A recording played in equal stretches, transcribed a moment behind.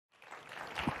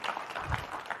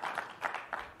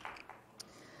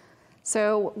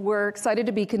So we're excited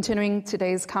to be continuing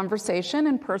today's conversation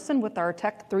in person with our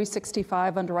Tech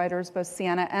 365 underwriters, both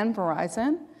Ciena and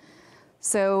Verizon.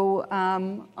 So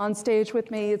on stage with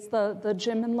me, it's the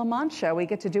Jim and Lamont show. We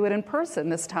get to do it in person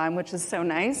this time, which is so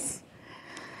nice.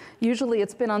 Usually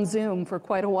it's been on Zoom for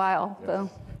quite a while. Yes.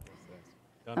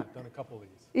 Though. Done a couple of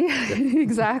these. Yeah,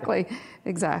 exactly.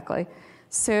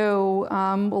 So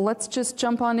well, let's just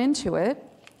jump on into it.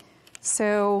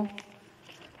 So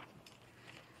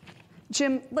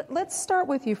Jim, let's start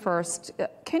with you first.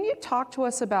 Can you talk to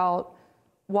us about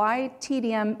why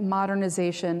TDM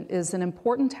modernization is an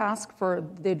important task for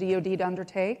the DOD to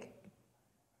undertake?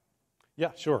 Yeah,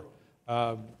 sure.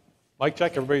 Mic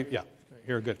check, everybody? Yeah,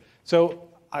 here, good. So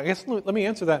I guess let me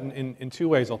answer that in two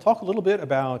ways. I'll talk a little bit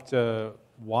about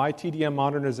why TDM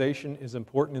modernization is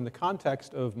important in the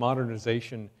context of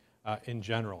modernization in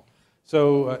general.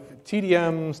 So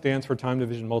TDM stands for time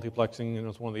division multiplexing, and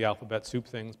it's one of the alphabet soup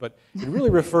things, but it really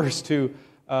refers to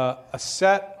a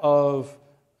set of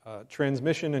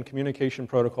transmission and communication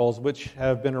protocols which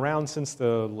have been around since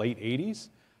the late 80s.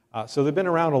 So they've been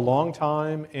around a long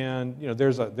time, and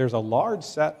there's a large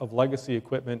set of legacy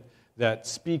equipment that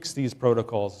speaks these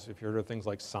protocols. If you've heard of things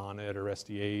like SONET or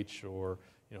SDH or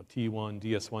T1,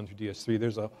 DS1 through DS3,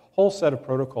 there's a whole set of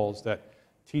protocols that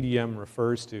TDM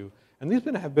refers to. And these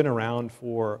have been around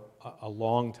for a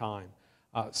long time.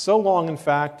 So long, in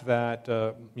fact, that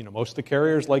most of the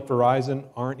carriers, like Verizon,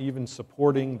 aren't even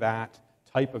supporting that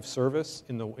type of service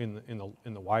in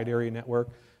the wide area network.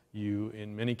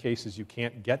 In many cases, you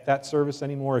can't get that service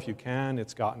anymore. If you can,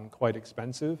 it's gotten quite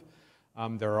expensive.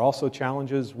 There are also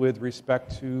challenges with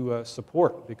respect to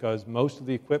support, because most of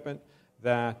the equipment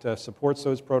that supports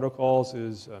those protocols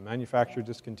is manufacturer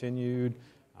discontinued.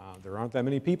 There aren't that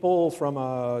many people from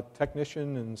a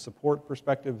technician and support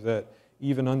perspective that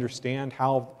even understand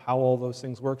how all those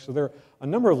things work. So there are a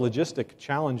number of logistic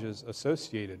challenges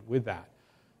associated with that.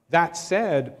 That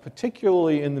said,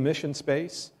 particularly in the mission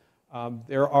space,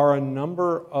 there are a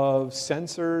number of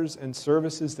sensors and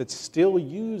services that still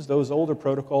use those older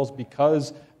protocols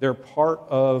because they're part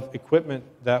of equipment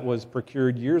that was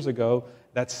procured years ago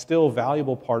that's still a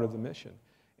valuable part of the mission.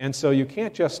 And so you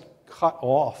can't just cut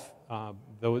off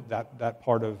that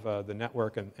part of the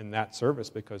network and that service,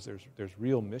 because there's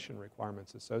real mission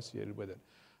requirements associated with it.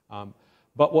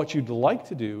 But what you'd like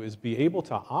to do is be able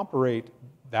to operate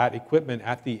that equipment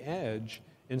at the edge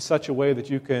in such a way that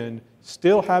you can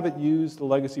still have it use the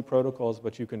legacy protocols,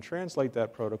 but you can translate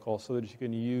that protocol so that you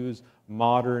can use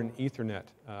modern Ethernet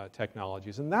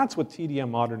technologies. And that's what TDM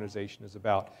modernization is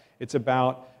about. It's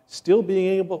about still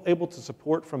being able to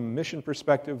support, from a mission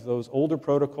perspective, those older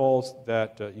protocols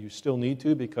that you still need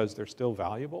to because they're still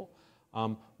valuable,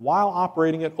 while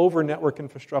operating it over network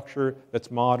infrastructure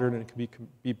that's modern and can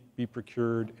be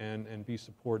procured and be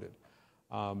supported.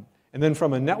 And then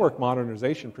from a network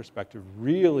modernization perspective,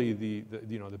 really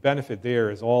the benefit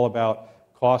there is all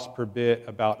about cost per bit,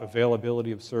 about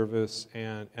availability of service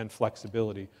and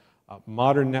flexibility.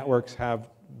 Modern networks have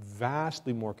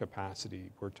vastly more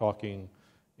capacity. We're talking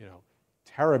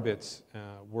terabits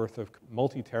worth of,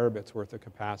 multi-terabits worth of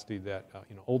capacity that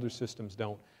older systems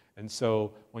don't. And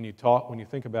so when you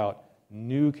think about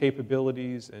new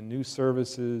capabilities and new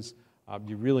services,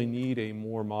 you really need a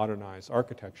more modernized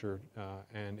architecture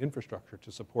and infrastructure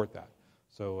to support that.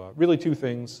 So really two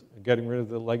things: getting rid of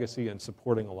the legacy and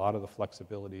supporting a lot of the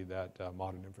flexibility that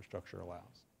modern infrastructure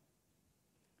allows.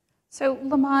 So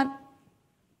Lamont,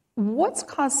 what's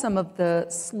caused some of the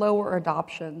slower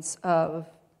adoptions of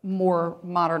more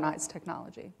modernized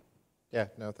technology? Yeah,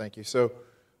 no, thank you. So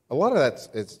a lot of that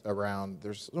is around,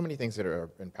 there's so many things that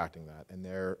are impacting that, and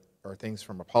there are things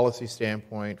from a policy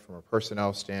standpoint, from a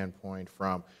personnel standpoint,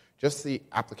 from just the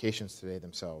applications today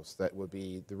themselves that would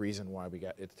be the reason why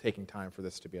it's taking time for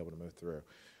this to be able to move through.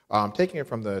 Taking it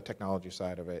from the technology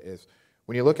side of it is,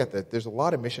 when you look at that, there's a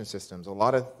lot of mission systems, a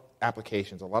lot of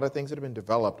applications, a lot of things that have been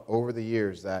developed over the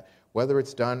years that, whether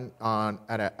it's done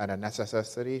at a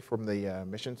necessity from the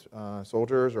mission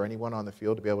soldiers or anyone on the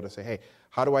field to be able to say, hey,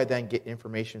 how do I then get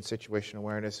information situation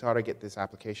awareness? How do I get this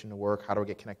application to work? How do I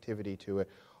get connectivity to it?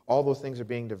 All those things are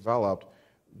being developed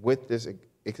with this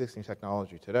existing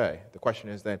technology today. The question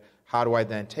is then, how do I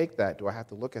then take that? Do I have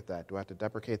to look at that? Do I have to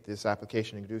deprecate this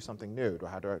application and do something new? Do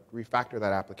I have to refactor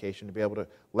that application to be able to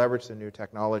leverage the new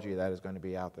technology that is going to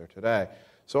be out there today?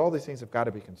 So all these things have got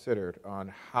to be considered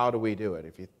on how do we do it.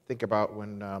 If you think about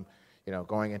when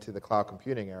going into the cloud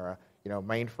computing era,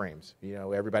 mainframes.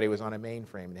 Everybody was on a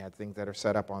mainframe and they had things that are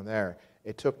set up on there.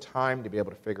 It took time to be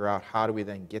able to figure out how do we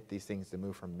then get these things to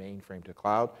move from mainframe to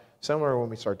cloud. Similar when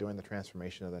we start doing the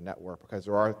transformation of the network, because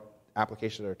there are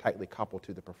applications that are tightly coupled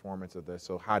to the performance of this.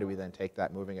 So how do we then take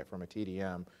that, moving it from a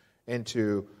TDM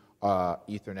into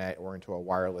Ethernet or into a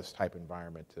wireless type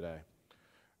environment today?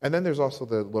 And then there's also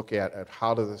the look at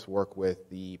how does this work with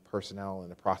the personnel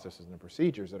and the processes and the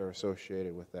procedures that are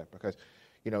associated with that, because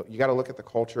you got to look at the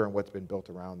culture and what's been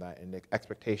built around that and the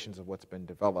expectations of what's been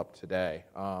developed today,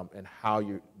 and how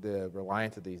the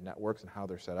reliance of these networks and how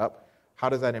they're set up. How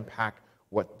does that impact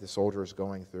what the soldier is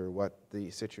going through, what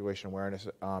the situation awareness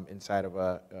inside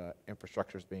of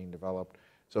infrastructure is being developed.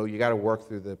 So you got to work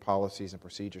through the policies and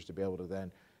procedures to be able to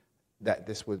then, that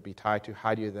this would be tied to,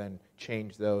 how do you then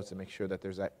change those to make sure that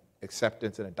there's that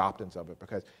acceptance and adoptance of it?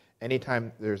 Because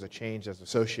anytime there's a change that's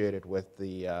associated with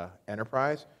the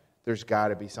enterprise, there's got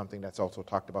to be something that's also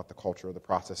talked about the culture of the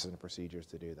processes and procedures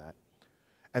to do that.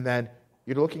 And then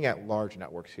you're looking at large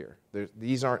networks here.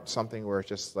 These aren't something where it's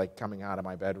just like coming out of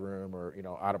my bedroom or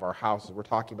out of our houses. We're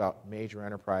talking about major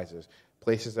enterprises,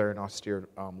 places that are in austere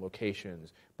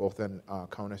locations, both in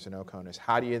CONUS and OCONUS.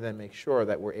 How do you then make sure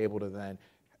that we're able to then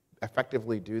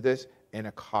effectively do this in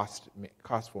a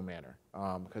costful manner?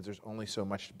 Because there's only so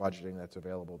much budgeting that's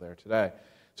available there today.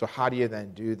 So how do you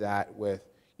then do that with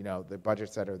the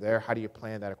budgets that are there? How do you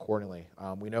plan that accordingly?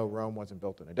 We know Rome wasn't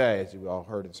built in a day, as you all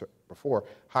heard before.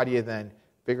 How do you then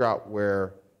figure out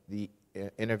where the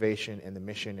innovation and the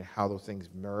mission and how those things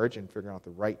merge, and figuring out the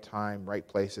right time, right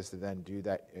places to then do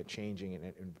that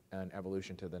changing and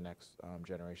evolution to the next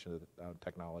generation of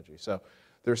technology? So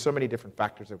there's so many different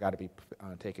factors that have got to be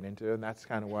taken into, and that's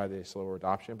kind of why the slower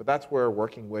adoption. But that's where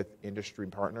working with industry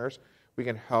partners, we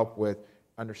can help with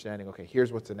understanding, okay,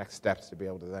 here's what's the next steps to be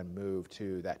able to then move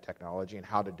to that technology and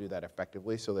how to do that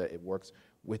effectively so that it works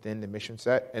within the mission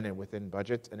set and then within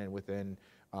budgets and then within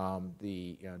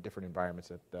the different environments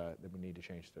that we need to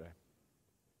change today.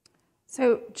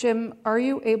 So, Jim, are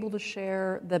you able to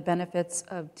share the benefits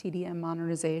of TDM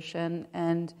modernization,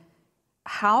 and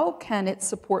how can it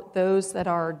support those that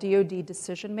are DOD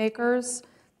decision makers,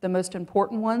 the most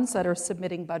important ones that are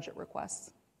submitting budget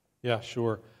requests? Yeah,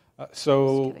 sure.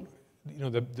 So,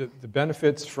 the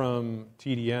benefits from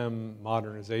TDM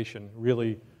modernization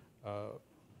really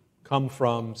come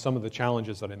from some of the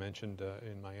challenges that I mentioned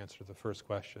in my answer to the first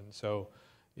question. So,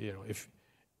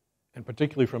 and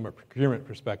particularly from a procurement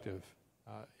perspective,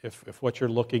 if what you're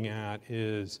looking at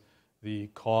is the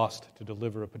cost to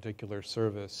deliver a particular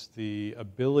service, the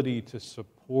ability to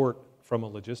support from a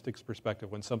logistics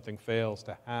perspective when something fails,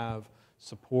 to have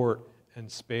support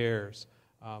and spares.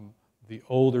 The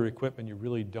older equipment, you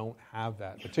really don't have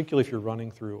that, particularly if you're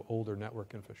running through older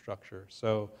network infrastructure.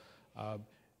 So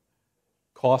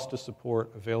cost to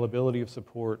support, availability of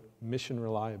support, mission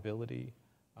reliability,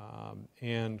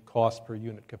 and cost per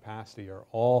unit capacity are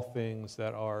all things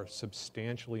that are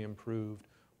substantially improved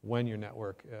when your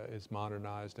network is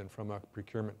modernized, and from a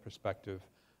procurement perspective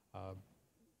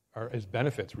are as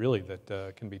benefits really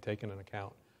that can be taken into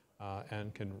account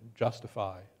and can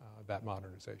justify that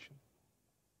modernization.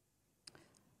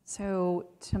 So,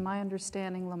 to my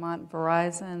understanding, Lamont,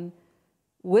 Verizon,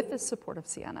 with the support of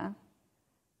Ciena,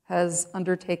 has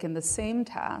undertaken the same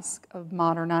task of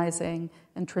modernizing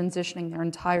and transitioning their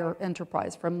entire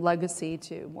enterprise from legacy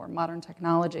to more modern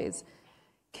technologies.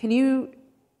 Can you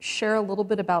share a little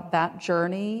bit about that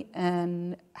journey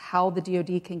and how the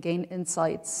DoD can gain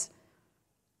insights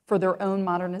for their own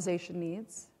modernization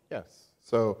needs? Yes.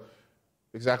 So,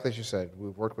 exactly as you said,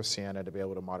 we've worked with Ciena to be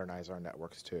able to modernize our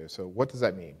networks too. So what does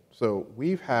that mean? So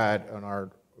we've had on our,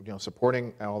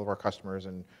 supporting all of our customers,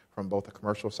 and from both the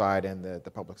commercial side and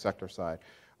the public sector side,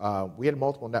 we had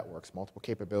multiple networks, multiple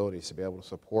capabilities to be able to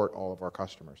support all of our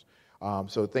customers.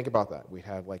 So think about that. We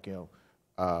have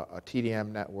a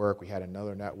TDM network. We had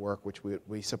another network which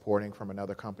we supporting from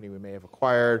another company we may have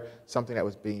acquired, something that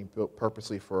was being built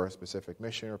purposely for a specific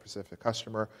mission or a specific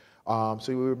customer. So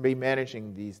we would be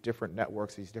managing these different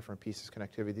networks, these different pieces of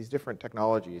connectivity, these different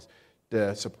technologies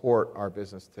to support our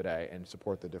business today and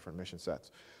support the different mission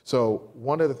sets. So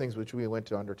one of the things which we went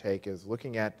to undertake is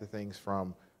looking at the things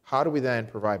from how do we then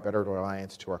provide better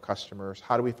reliance to our customers?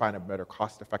 How do we find a better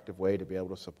cost-effective way to be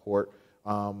able to support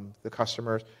the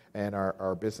customers and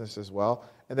our business as well?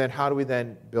 And then how do we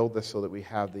then build this so that we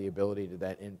have the ability to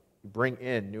then bring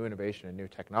in new innovation and new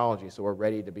technology so we're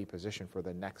ready to be positioned for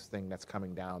the next thing that's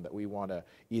coming down that we want to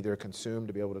either consume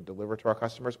to be able to deliver to our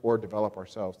customers or develop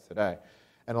ourselves today.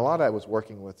 And a lot of that was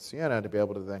working with Ciena to be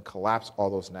able to then collapse all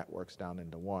those networks down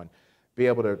into one, be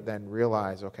able to then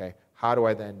realize, okay, how do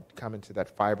I then come into that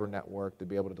fiber network to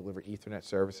be able to deliver Ethernet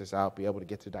services out, be able to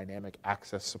get to dynamic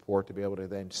access support, to be able to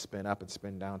then spin up and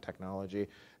spin down technology,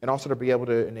 and also to be able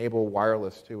to enable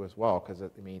wireless too as well, because,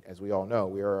 I mean, as we all know,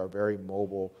 we are a very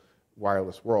mobile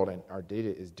wireless world, and our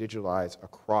data is digitalized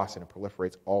across and it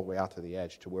proliferates all the way out to the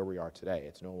edge to where we are today.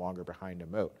 It's no longer behind a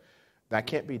moat. That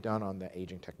can't be done on the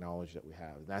aging technology that we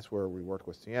have. And that's where we worked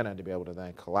with Ciena to be able to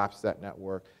then collapse that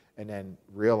network and then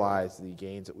realize the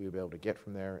gains that we would be able to get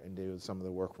from there and do some of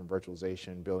the work from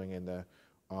virtualization, building in the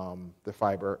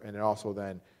fiber, and then also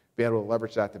then be able to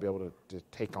leverage that to be able to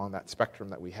take on that spectrum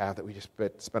that we have that we just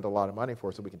spent a lot of money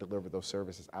for so we can deliver those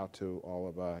services out to all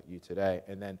of you today.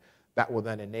 And then that will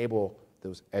then enable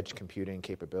those edge computing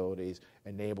capabilities,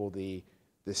 enable the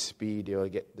speed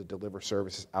to deliver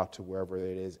services out to wherever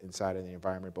it is inside of the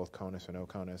environment, both CONUS and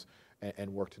OCONUS,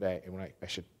 and work today. And when I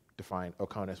should define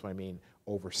OCONUS, when I mean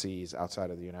overseas, outside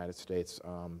of the United States,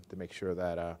 to make sure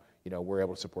that we're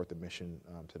able to support the mission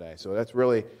today. So that's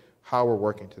really how we're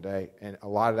working today, and a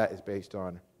lot of that is based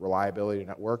on reliability of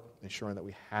network, ensuring that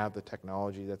we have the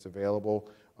technology that's available,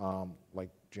 like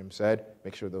Jim said,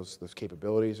 make sure those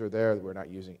capabilities are there, that we're not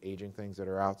using aging things that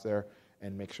are out there,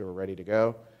 and make sure we're ready to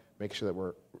go, make sure that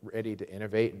we're ready to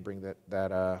innovate and bring the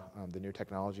new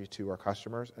technology to our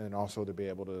customers, and also to be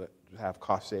able to have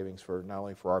cost savings for not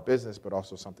only for our business, but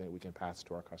also something that we can pass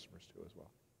to our customers too as well.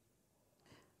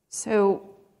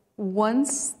 So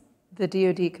once the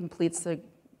DOD completes the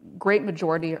great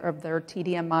majority of their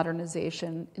TDM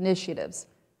modernization initiatives,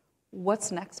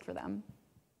 what's next for them?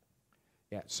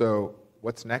 Yeah, so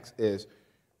what's next is,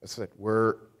 as I said,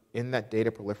 we're in that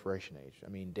data proliferation age. I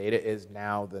mean, data is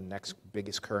now the next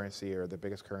biggest currency or the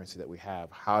biggest currency that we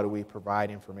have. How do we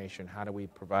provide information? How do we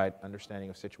provide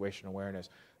understanding of situational awareness?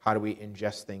 How do we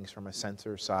ingest things from a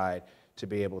sensor side to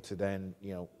be able to then,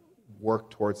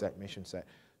 work towards that mission set?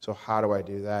 So how do I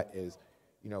do that is,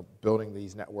 building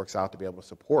these networks out to be able to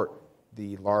support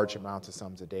the large amounts of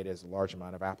sums of data, is a large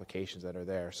amount of applications that are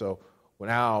there. So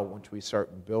now, once we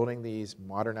start building these,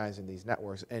 modernizing these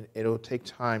networks, and it'll take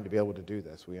time to be able to do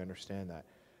this, we understand that.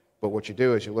 But what you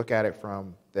do is you look at it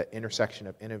from the intersection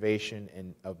of innovation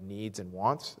and of needs and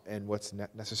wants and what's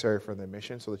necessary for the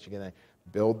mission, so that you can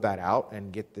build that out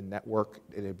and get the network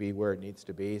to be where it needs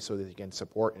to be so that you can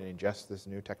support and ingest this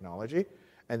new technology.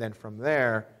 And then from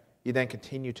there, you then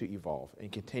continue to evolve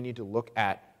and continue to look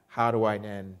at how do I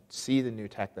then see the new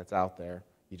tech that's out there.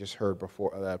 You just heard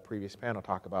before the previous panel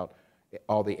talk about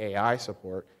all the AI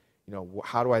support.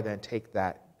 How do I then take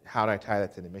that, how do I tie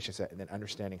that to the mission set, and then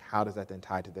understanding how does that then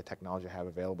tie to the technology I have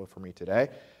available for me today,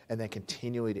 and then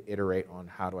continually to iterate on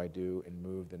how do I do and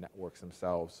move the networks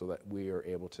themselves so that we are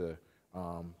able to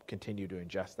continue to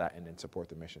ingest that and then support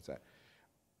the mission set.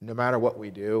 No matter what we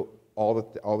do, all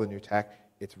the new tech,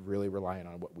 it's really reliant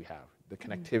on what we have. The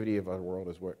connectivity of our world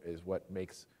is what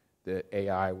makes the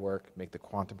AI work, make the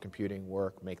quantum computing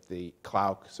work, make the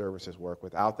cloud services work.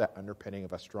 Without that underpinning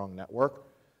of a strong network,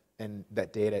 and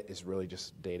that data is really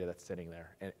just data that's sitting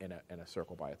there in a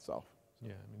circle by itself.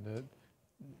 Yeah, I mean,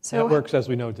 networks, as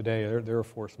we know today, they're a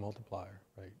force multiplier,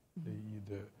 right?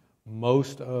 Mm-hmm.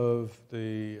 Most of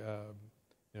the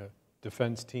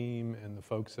defense team and the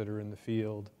folks that are in the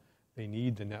field, they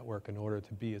need the network in order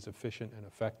to be as efficient and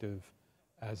effective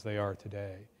as they are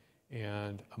today.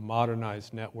 And a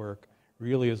modernized network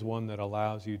really is one that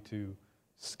allows you to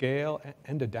scale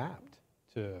and adapt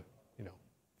to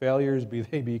failures, be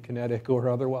they be kinetic or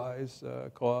otherwise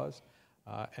caused,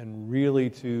 and really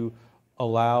to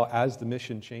allow, as the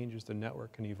mission changes, the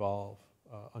network can evolve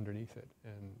underneath it.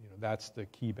 And that's the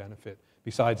key benefit,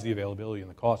 besides the availability and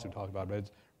the cost we talked about. But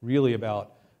it's really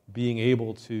about being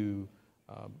able to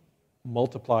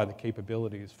multiply the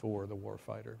capabilities for the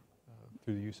warfighter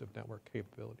through the use of network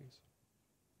capabilities.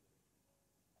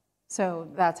 So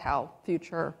that's how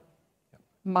future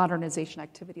modernization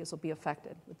activities will be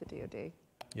affected with the DOD.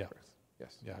 Yeah.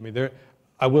 Yes. Yeah. I mean,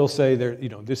 I will say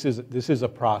this is a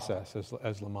process,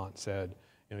 as Lamont said.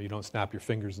 You don't snap your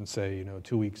fingers and say,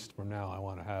 2 weeks from now I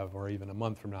want to have, or even a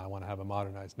month from now I want to have a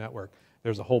modernized network.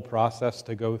 There's a whole process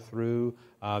to go through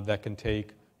that can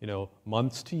take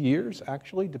months to years,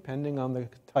 actually, depending on the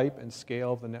type and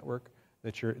scale of the network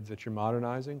that you're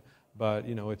modernizing. But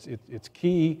it's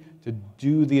key to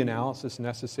do the analysis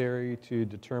necessary to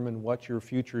determine what your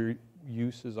future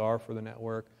uses are for the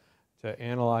network, to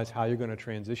analyze how you're going to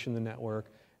transition the network,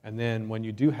 and then when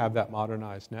you do have that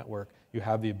modernized network, you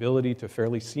have the ability to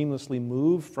fairly seamlessly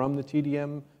move from the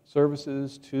TDM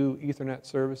services to Ethernet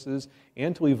services,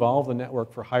 and to evolve the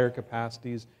network for higher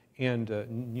capacities and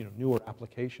newer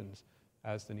applications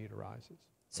as the need arises.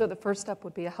 So the first step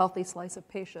would be a healthy slice of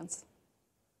patience.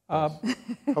 And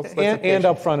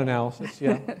upfront analysis,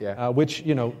 yeah. Which,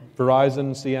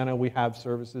 Verizon, Ciena, we have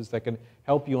services that can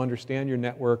help you understand your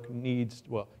network needs,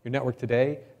 your network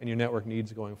today and your network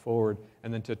needs going forward,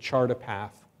 and then to chart a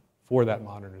path for that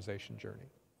modernization journey.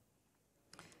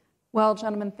 Well,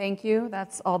 gentlemen, thank you.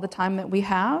 That's all the time that we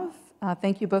have.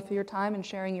 Thank you both for your time and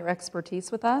sharing your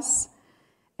expertise with us.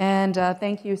 And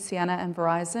thank you, Ciena and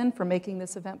Verizon, for making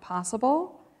this event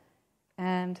possible.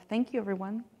 And thank you,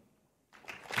 everyone.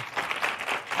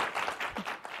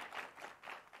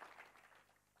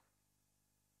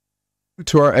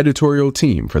 To our editorial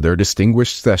team for their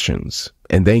distinguished sessions,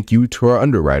 and thank you to our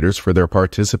underwriters for their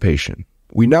participation.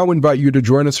 We now invite you to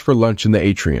join us for lunch in the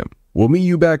atrium. We'll meet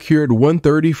you back here at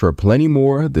 1:30 for plenty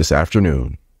more this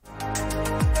afternoon.